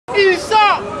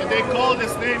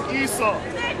Esau,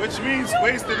 which means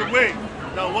wasted away.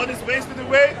 Now what is wasted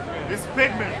away? It's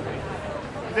pigment.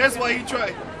 That's why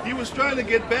he was trying to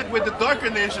get back with the darker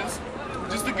nations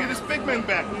just to get his pigment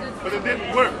back, but it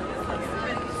didn't work.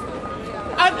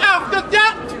 And after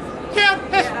that came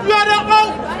his brother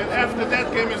out. And after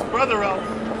that came his brother out.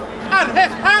 And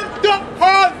his hand took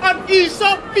hold on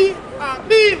Esau feet and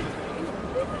knees.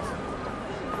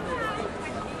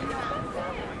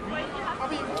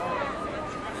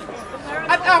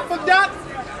 And after that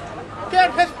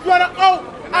came his brother out,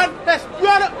 and his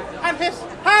brother and his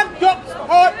hand took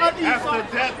hold on Esau. After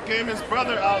that came his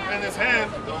brother out, and his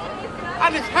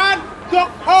hand took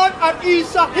hold on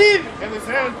Esau's heel. And his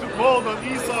hand took hold on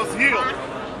Esau's heel.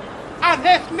 And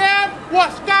his name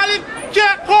was called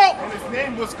Jacob. And his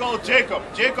name was called Jacob.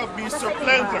 Jacob means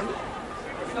supplanter.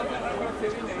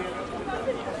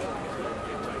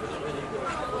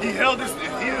 He held his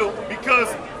heel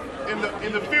because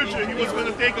in the future he was going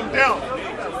to take him down.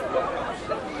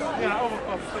 Yeah,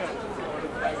 overcome.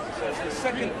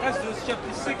 Second Ezra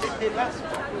chapter 6.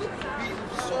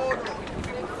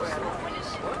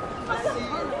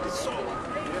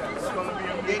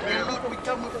 They cannot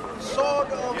become a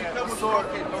sword or become a sword.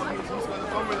 No, he's going to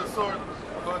come with a sword,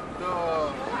 but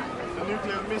the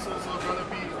nuclear missiles are going to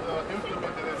be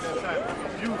implemented at that time.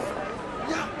 Used.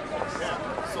 Yeah.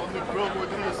 So the World War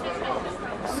III is going to come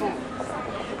soon.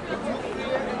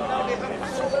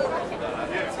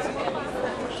 Yes.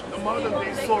 The modern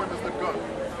day sword is the gun.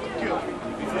 To kill.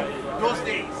 Those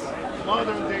days.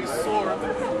 Modern day sword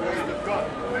is the gun.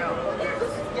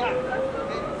 Nowadays.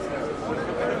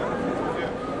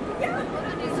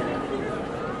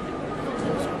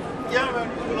 Yeah, man.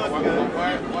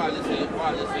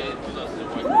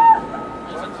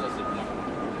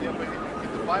 Yeah, but if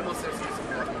the Bible says it's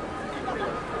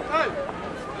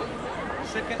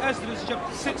Second Ezra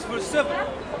chapter 6 verse 7.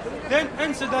 Then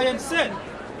answered I and said,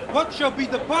 what shall be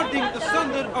the parting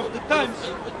asunder of the times?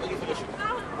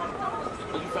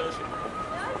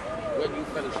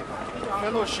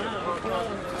 fellowship.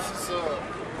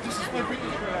 This is what we do.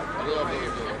 You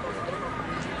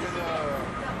can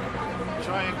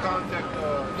try and contact,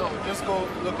 no, just go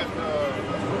look at the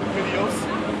videos.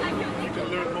 You can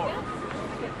learn more.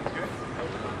 Okay?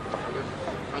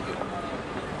 Thank you.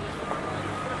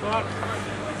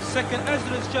 Second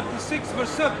Ezra chapter 6 verse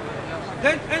 7.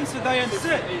 Then answered I and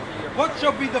said, what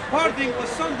shall be the parting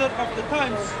asunder of the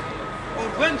times, or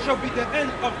when shall be the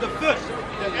end of the first?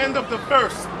 The end of the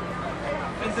first.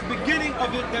 And the beginning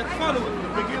of it that followeth.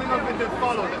 The beginning of it that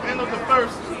followed. The end of the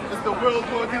first is the World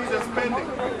War III that's pending.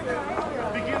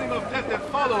 The beginning of that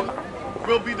followed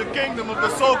will be the kingdom of the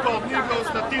so-called Negroes,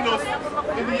 Latinos,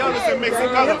 Indianos, and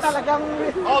Mexicanos.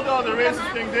 All the other races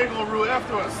think they're going to rule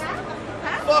after us.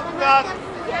 Fuck that.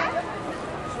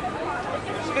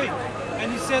 Okay.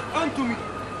 And he said unto me,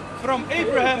 from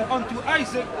Abraham unto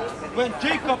Isaac, when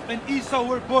Jacob and Esau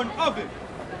were born of him,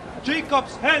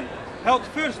 Jacob's hand held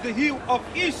first the heel of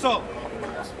Esau.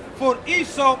 For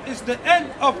Esau is the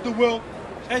end of the world,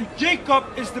 and Jacob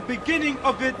is the beginning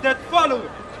of it that followeth.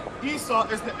 Esau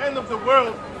is the end of the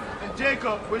world, and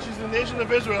Jacob, which is the nation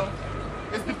of Israel,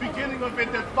 is the beginning of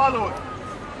it that followeth.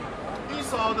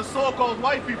 Esau, the so-called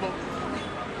white people,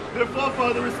 their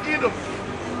forefather is Edom.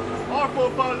 Our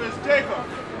forefather is Jacob.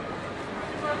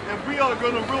 And we are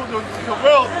going to rule the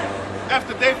world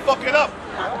after they fuck it up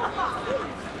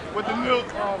with the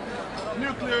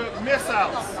nuclear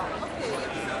missiles.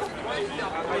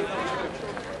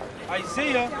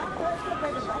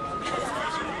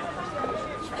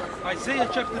 Isaiah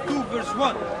chapter 2 verse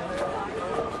 1.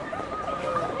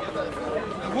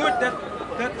 The word that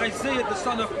Isaiah the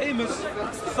son of Amos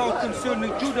saw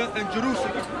concerning Judah and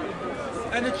Jerusalem.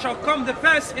 And it shall come to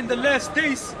pass in the last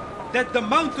days that the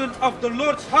mountain of the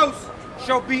Lord's house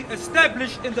shall be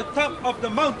established in the top of the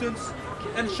mountains,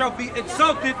 and shall be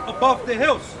exalted above the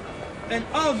hills, and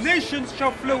all nations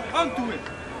shall flow unto it.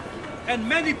 And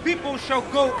many people shall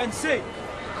go and say,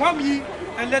 come ye,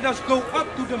 and let us go up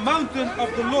to the mountain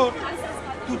of the Lord,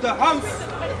 to the house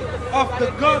of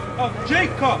the God of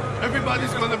Jacob.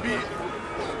 Everybody's going to be.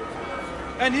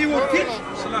 And he will teach.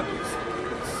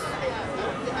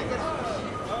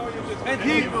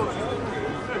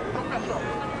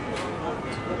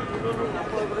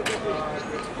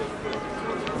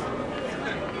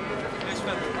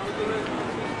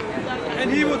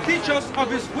 And he will teach us of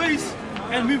his ways,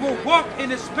 and we will walk in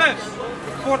his paths.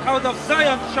 For out of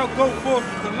Zion shall go forth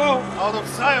the law. Out of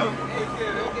Zion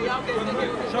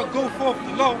shall go forth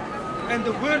the law, and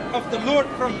the word of the Lord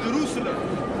from Jerusalem.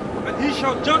 And he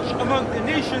shall judge among the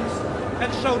nations,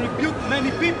 and shall rebuke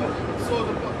many people. So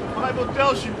the Bible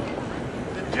tells you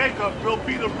that Jacob will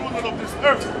be the ruler of this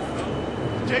earth.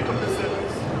 Jacob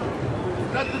descendants.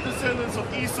 Not the descendants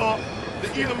of Esau, the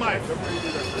Edomite.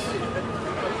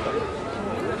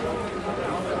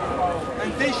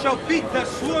 And they shall beat their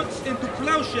swords into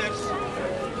plowshares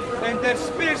and their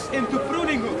spears into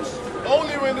pruning hooks.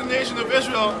 Only when the nation of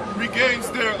Israel regains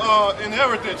their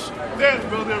inheritance, then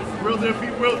will there be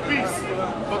world peace.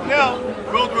 But now,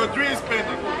 World War III is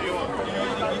pending.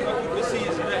 You see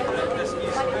his red, that's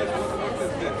his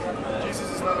red. Jesus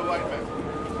is not a white man.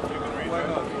 You can read Why that.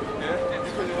 not? Yeah.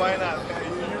 Because why not?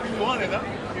 You really want it, huh?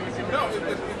 No, it's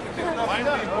not Why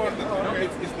not? important. You know,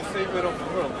 it's the savior of the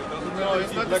world. It doesn't No, matter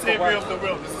it's if not he's the black or savior white. of the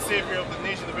world. It's the savior of the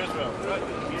nation of Israel.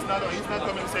 He's not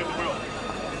coming to save the world.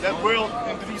 That world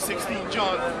in 3:16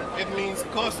 John, it means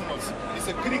cosmos. It's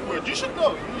a Greek word. You should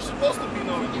know. You're supposed to be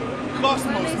knowing.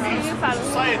 Cosmos means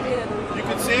society. You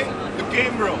could say the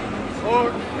game world,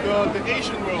 or the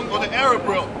Asian world, or the Arab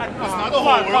world. It's not the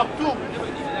whole world.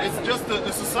 It's just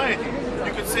the society.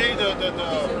 You could say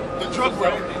the drug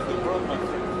world.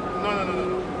 No.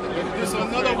 There's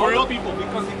another world. People,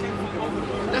 because he came from all the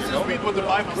people. Let's just read what the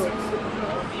Bible says.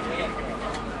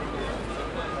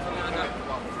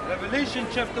 Revelation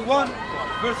chapter 1,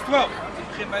 verse 12.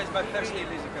 Ik begin bij vers 1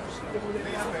 lees ik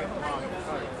even.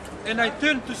 And I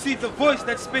turned to see the voice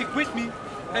that spake with me,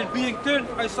 and being turned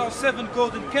I saw 7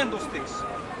 golden candlesticks.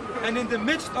 And in the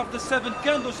midst of the 7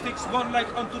 candlesticks one like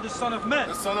unto the Son of Man,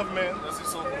 The Son of Man, that's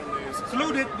his own name.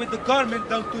 clothed with the garment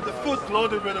down to the foot,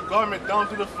 Clothed with a garment down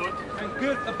to the foot, and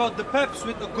girt about the paps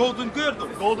with a golden girdle.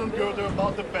 golden girdle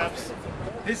about the paps.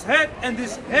 His head and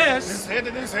his His hairs head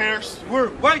and his hairs, were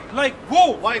white like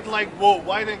wool, white like wool,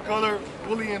 white in color,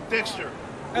 woolly in texture.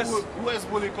 As- Who has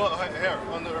woolly hair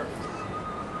on the earth?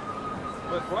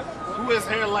 But what? Who has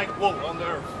hair like wool on the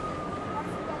earth?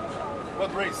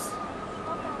 What race?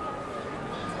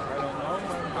 I don't know,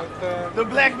 but The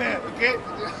black man, okay?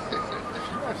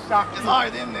 It's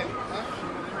hard, isn't it?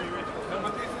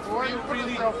 but this is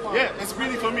really Yeah, it's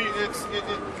really for me, it's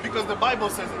because the Bible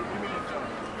says it. Give me the John.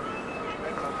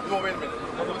 No, wait a minute.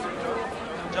 What was it, John?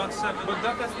 John 7. But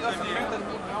that doesn't matter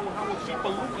how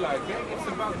people look like. Eh? It's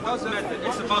about Doesn't matter.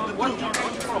 It's about the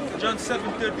truth. John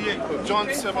 7:38. John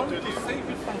to 7:38. save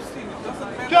you from sin. It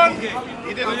doesn't matter. John, Okay.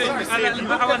 He didn't say to save you.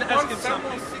 I want to ask him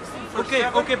something.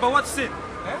 Okay, but what's sin?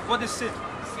 What is sin?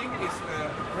 Sin is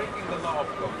breaking the law of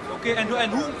God. Okay, and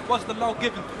who was the law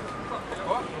given to?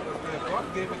 God, God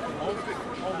gave it to all the people.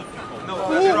 No,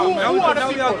 Who that's wrong. are Now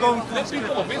the we are people? going to The the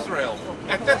people scripture. of Israel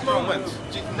at that moment.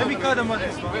 Let me cut him on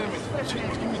this Wait one. a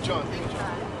minute. Give me John. Give me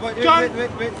John.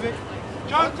 Wait.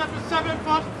 John chapter 7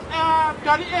 verse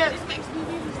 38.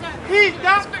 He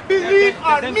that believe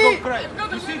on Then me. go cry.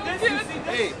 You see this? You see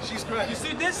this? Hey, she's You crying.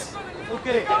 see this?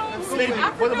 Okay. Slavery.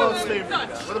 What about slavery?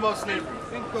 What about slavery?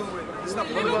 Stop.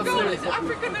 What about slavery?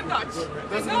 African and Dutch.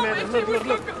 Doesn't No, matter. if Look, she would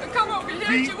look, come over here,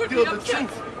 Be she would tell be the upset.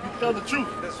 truth. You tell the truth.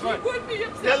 That's She right. would be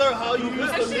upset. Tell her how you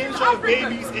used to And she's lynch our African.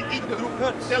 babies and eat the group.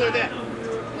 Tell her that.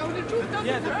 No, the truth doesn't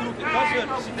Yeah, the hurt. group it does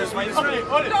hurt. See, that's why it's Okay, right.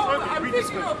 hold it. No, Hold it. I'm Read this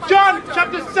thinking quick. of my John daughter.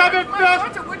 chapter 7 My verse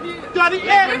daughter would be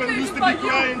 38. Women used to be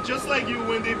crying just like you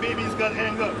when their babies got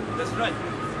hanged up. That's right.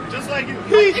 Just like you.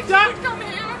 He If she that would come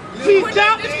here, He she would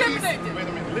that- be discriminated. Wait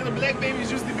a minute. Little black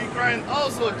babies used to be crying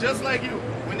also just like you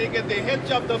when they get their head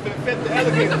chopped up and fed the It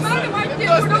alligators. doesn't matter, my It kids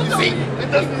doesn't, would you also see, be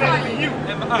it doesn't matter to crying. you.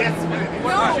 And That's what it is.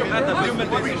 No. Let the human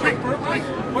Quick, beings. quick, quick.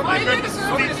 My My little purpose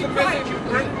girl is is teaching. crying.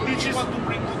 Teaches, What to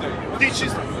bring today? What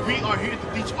teaches. We are here to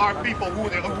teach our people who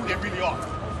they really are.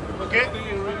 Okay? do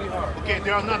you really are? Okay,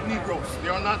 they are not Negroes. They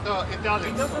are not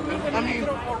Italians. I mean,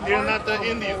 they are not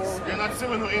Indians. They are not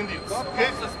Seminole Indians. Okay?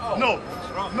 No.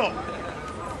 No.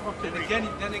 Then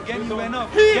again you went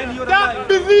up. he Again you're a that liar.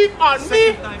 believe on me.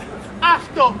 Second time. As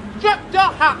the scripture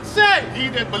hath said, He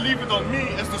that believeth on me,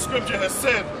 as the scripture has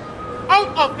said, out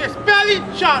of his belly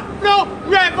shall flow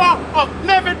river of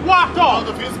living out water.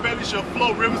 of his belly shall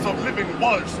flow rivers of living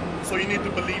waters. So you need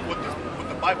to believe what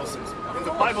the Bible says. When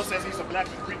the Bible says he's a black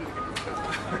man, read it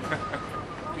again.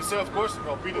 You say, of course,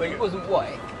 no, read it again. wasn't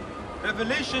white.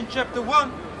 Revelation chapter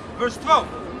 1, verse 12.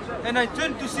 And I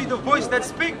turned to see the voice that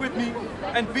spake with me,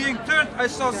 and being turned I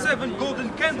saw 7 golden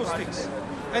candlesticks.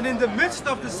 And in the midst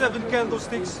of the 7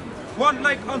 candlesticks, one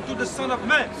like unto the Son of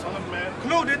Man, Son of man,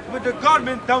 clothed with a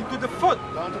garment down to the foot,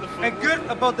 down to the foot. and girt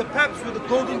about the paps with a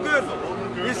golden girdle.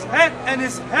 His head and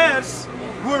his hairs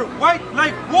were white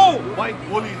like wool, White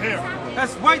woolly hair.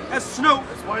 as white as snow,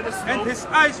 As white as and snow. his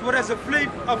eyes were as a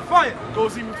flame of fire.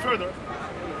 Goes even further.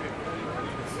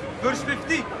 Verse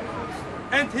 15.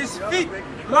 And his feet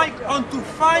like unto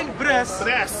fine brass,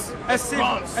 Brass. as if,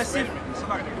 Bronze. as Wait if, a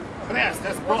minute. Brass,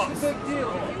 that's bronze.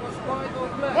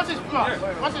 What's his plan?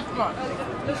 What's his plan?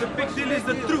 The big deal is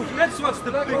the truth. That's what's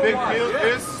the big Big deal. deal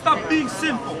is Stop being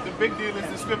simple. the big deal is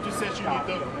the scripture says you need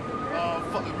to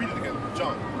read it again,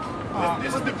 John.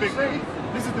 This is the big deal.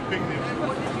 This is the big deal.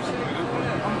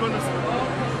 I'm gonna say.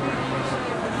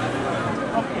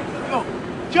 Okay, no.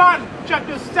 John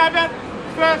chapter 7,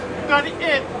 verse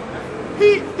 38.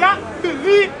 He that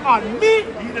believe on me,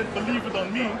 He that believeth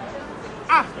on me,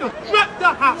 as the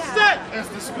scripture has said, as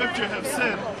the scripture have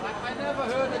said,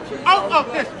 out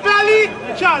of his belly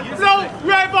shall flow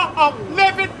river of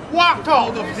living water.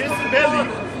 out of his belly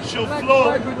shall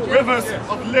flow rivers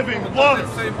of living water.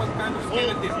 Say what kind of skin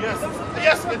it is. Yes,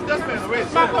 yes, it does matter. Wait,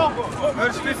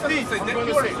 Verse 15. I'm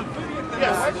gonna say.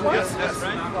 Yes, yes, yes.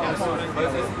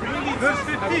 Verse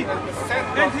 15.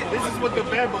 And This is what the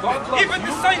Bible means. even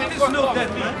the scientists know that,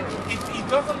 man. It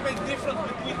doesn't make difference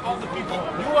between all the people.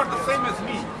 You are the same as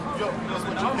me. Yo, that's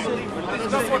what you think.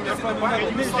 That's not what the Bible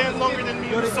Can you stand longer than me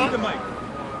in You're the a sun? Edomite.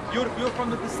 You're from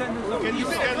the descendants of Can you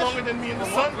Esau. stand longer than me in the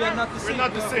sun? We are not the same. We're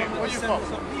not the same. We are Where the you from?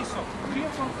 descendants of Esau.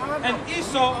 And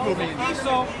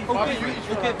Esau,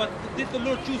 okay, but did the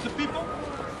Lord choose the people?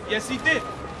 Yes, he did.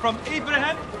 From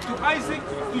Abraham to Isaac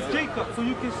to Jacob. So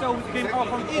you can say we came out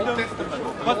from Edom.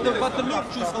 But the Lord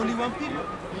chose only one people.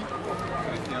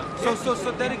 So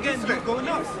that again, you're going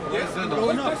up. Yes, in the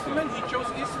Old Testament, he chose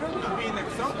Israel to be an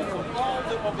example for all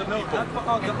the other people. Not for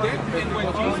all the other people. And when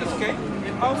Jesus came,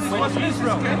 It always was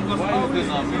Israel. came, was always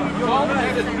God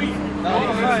had a dream.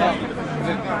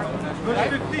 Verse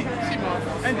 15.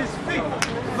 And his feet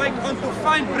like unto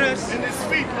fine brass, And his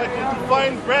feet like unto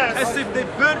fine brass, as if they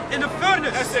burned in a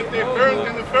furnace. as if they burned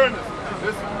in the furnace.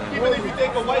 Even if you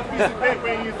take a white piece of paper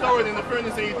and you throw it in the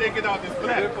furnace and you take it out, it's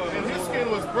black. And his skin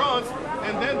was bronze,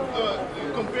 and then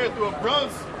compared to a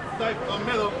bronze type of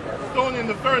metal, thrown in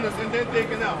the furnace and then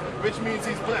taken out, which means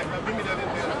he's black. Now give me that in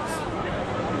there.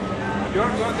 Your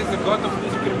God is a God of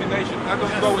discrimination. I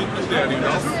don't go into there, you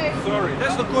know. Sorry.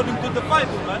 That's according to the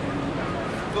Bible, man.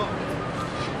 So,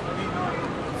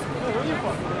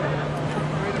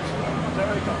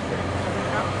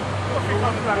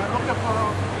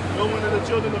 you're one of the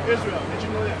children of Israel. Did you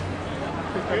know that?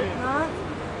 Okay?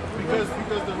 Because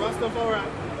the Rastafari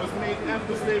was made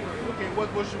after slavery. Okay,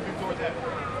 what worship before that?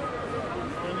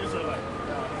 You're an Israelite.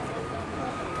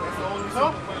 That's the only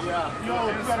No? question. Yo,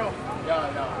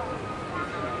 pero,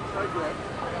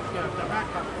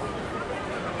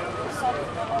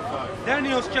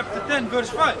 Daniel chapter 10 verse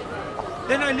 5.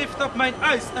 Then I lift up mine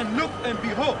eyes and look, and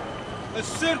behold, a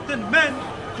certain man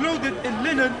clothed in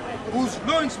linen, whose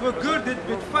loins were girded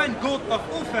with fine gold of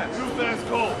Ophir. Too fast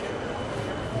gold.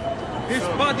 His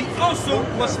body also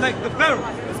was like the beryl,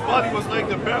 His body was like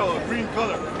the barrel of green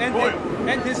color, royal,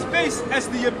 and his face as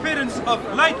the appearance of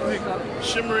lightning,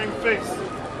 shimmering face,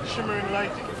 shimmering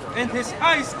lighting, and his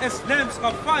eyes as lamps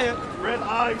of fire, red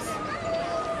eyes,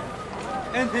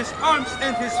 and his arms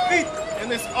and his feet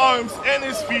and his arms and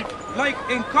his feet, like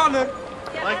in color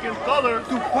like in color,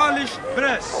 to polished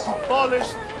brass.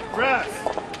 polished brass.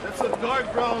 That's a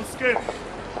dark brown skin.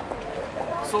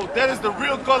 So that is the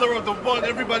real color of the one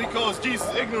everybody calls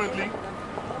Jesus ignorantly,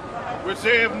 which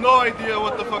they have no idea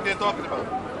what the fuck they're talking about.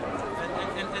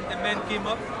 And the man came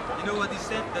up, you know what he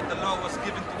said? That the law was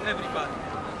given to everybody.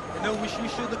 You know, we should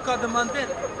have cut him on that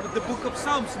with the book of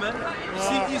Psalms, man. You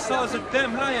see, Esau is a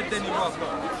damn liar, then he walked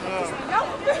on.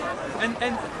 And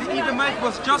the Edomite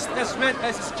was just as red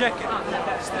as his jacket.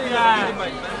 Still an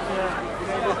Edomite,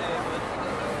 man.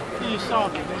 Esau.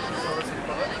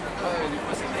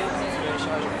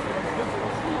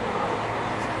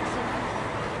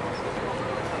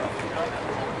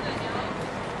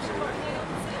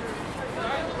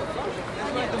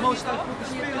 That's why the Most High put the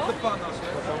Spirit upon us,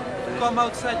 man. Come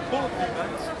outside boldly, man.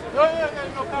 No,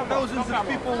 come back. Thousands of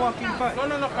people walking by. No,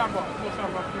 come back. No,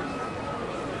 come back, please.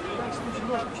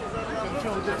 You can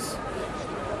kill this.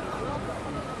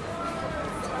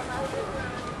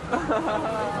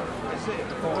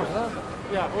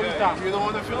 Yeah, all the Yeah, time. you don't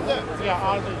want to film that? Yeah,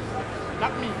 all this.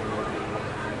 Not me.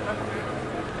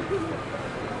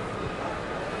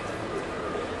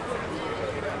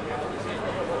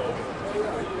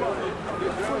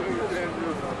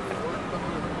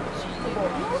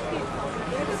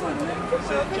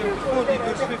 Chapter 40,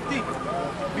 verse 15.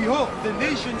 Behold, the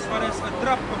nations are as a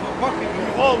drop of a bucket,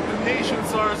 Behold, the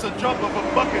nations are as a drop of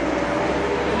a bucket,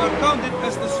 and are counted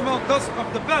as the small dust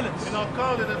of the balance. and are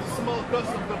counted as a small dust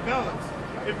of the balance.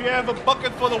 If you have a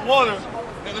bucket full of water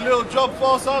and a little drop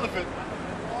falls out of it,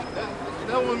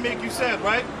 that would make you sad,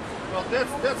 right? Well,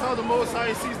 that's how the Most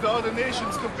High sees the other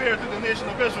nations compared to the nation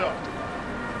of Israel.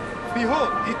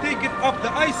 Behold, he taketh up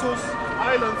the isles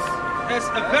Islands as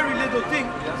a very little thing,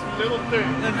 Little thing.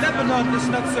 and Lebanon is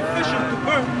not sufficient to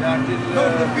burn, nor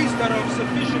the beasts thereof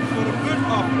sufficient for a burnt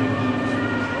offering.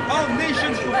 All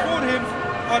nations before him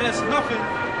are as nothing,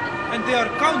 and they are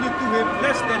counted to him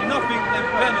less than nothing and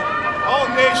vanity. All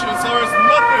nations are as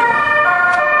nothing.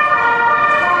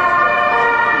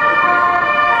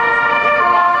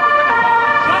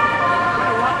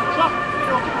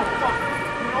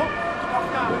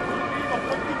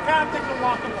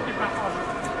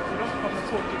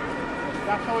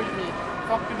 That's how it means.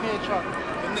 Fuck the nature.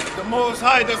 The Most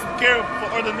High doesn't care for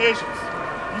other nations.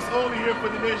 He's only here for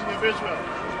the nation of Israel,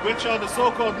 which are the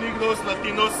so-called Negros,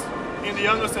 Latinos,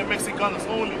 Indianos, and Mexicanos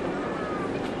only.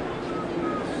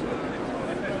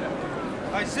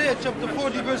 Isaiah chapter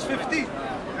 40 verse 15.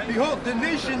 Behold, the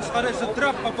nations are as a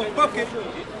drop of a bucket,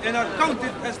 and are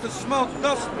counted as the small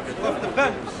dust of the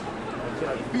valleys.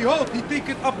 Behold, he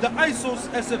taketh up the isles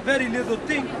as a very little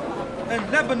thing, and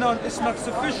Lebanon is not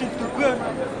sufficient to burn,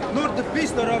 nor the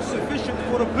beasts thereof sufficient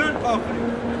for a burnt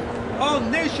offering. All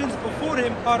nations before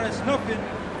him are as nothing,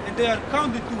 and they are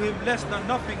counted to him less than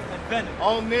nothing and vanity.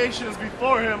 All nations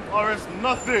before him are as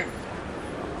nothing,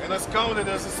 and as counted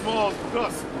as a small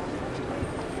dust.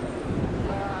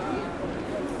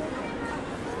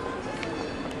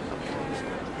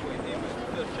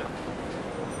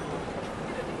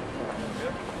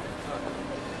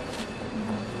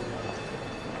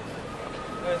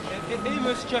 In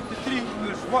Amos chapter 3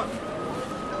 verse 1.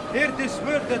 Hear this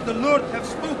word that the Lord hath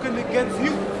spoken against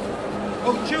you,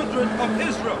 O children of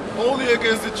Israel, Only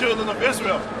against the children of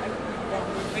Israel.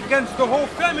 against the whole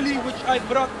family which I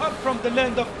brought up from the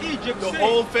land of Egypt, The saying,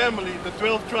 whole family, the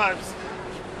 12 tribes.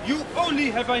 you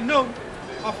only have I known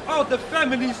of all the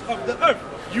families of the earth.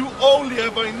 You only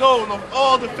have I known of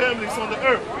all the families on the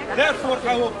earth. Therefore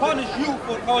I will punish you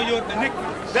for all your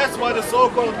iniquities. That's why the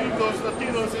so-called Negros,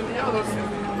 Latinos, Indianos,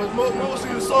 but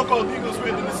mostly the so-called Negros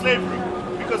went into slavery.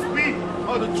 Because we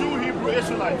are the true Hebrew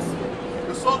Israelites.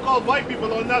 The so-called white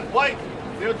people are not white.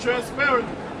 They're transparent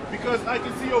because I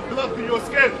can see your blood through your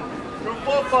skin. Your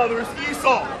forefather is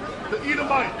Esau, the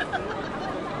Edomite.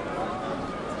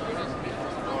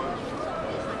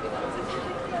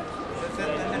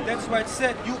 And that's why it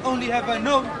said, you only have I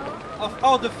known of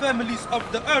all the families of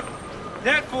the earth.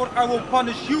 Therefore I will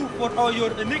punish you for all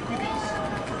your iniquities.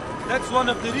 That's one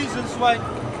of the reasons why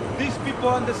these people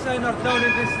on the sign are down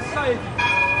in this society.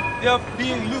 They are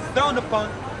being looked down upon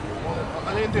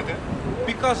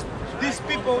because these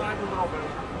people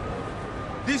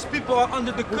are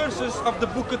under the curses of the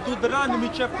book of Deuteronomy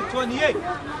chapter 28.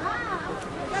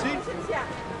 See?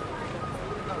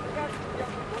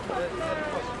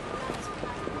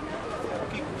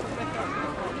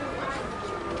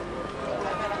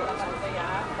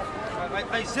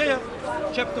 Isaiah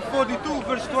chapter 42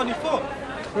 verse 24.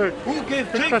 Who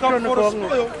gave Jacob for a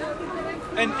spoil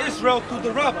and Israel to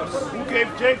the robbers? Who gave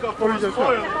Jacob for his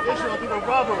spoil and Israel to the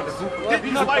robbers?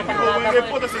 These white people, when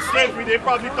they put us in slavery, they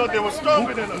probably thought they were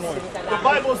stronger than us. The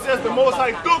Bible says the Most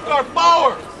High took our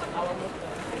power,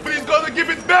 but he's going to give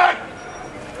it back.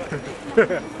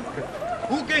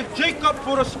 Who gave Jacob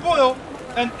for a spoil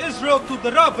and Israel to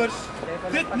the robbers?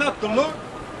 Did not the Lord,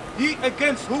 he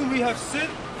against whom we have sinned?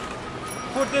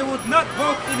 For they would not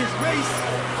walk in his ways,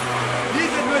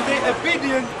 neither were they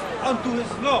obedient unto his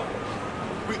law.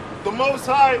 The Most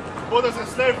High put us in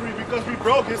slavery because we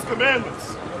broke his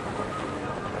commandments.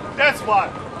 That's why.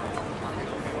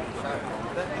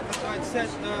 That's why it says,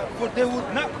 for they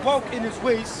would not walk in his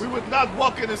ways, We would not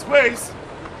walk in his ways.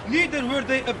 neither were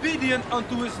they obedient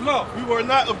unto his law. We were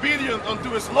not obedient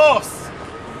unto his laws.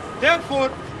 Therefore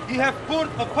he hath poured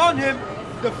upon him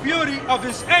the fury of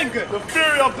his anger, The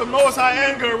fury of the Most High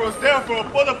anger was therefore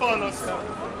put upon us,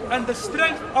 and the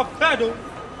strength of battle,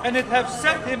 and it hath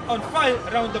set him on fire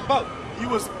round about. he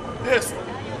was this.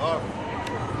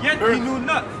 Yet he knew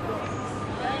not.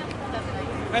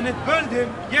 And it burned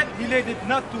him, yet he laid it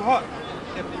not to heart.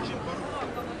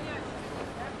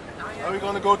 Now we're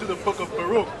going to go to the book of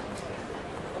Baruch.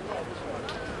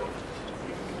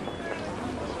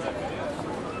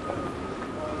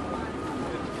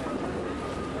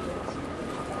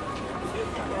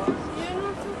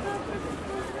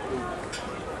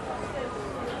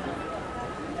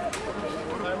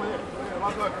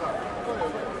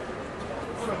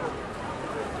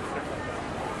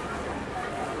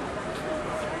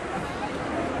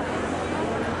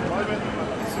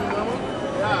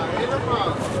 Ja,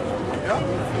 helemaal. Ja?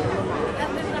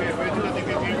 Oké, weet u dat ik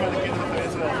hier met de kinderen van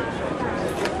Israël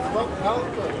ben? Wat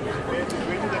helpen? Weet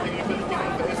u dat ik hier met de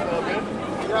kinderen van Israël ben?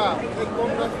 Ja, ik kom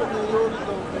net van de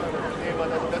Jodendom. Nee, maar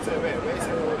dat zijn wij. Wij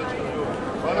zijn de originele Joden.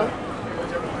 Waarom?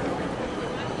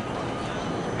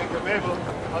 de Bijbel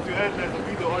had u uitleggen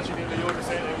wie de originele Joden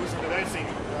zijn en hoe ze eruit zien.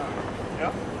 Ja?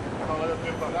 Dan gaan we dat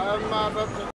terugpakken. Ja, maar dat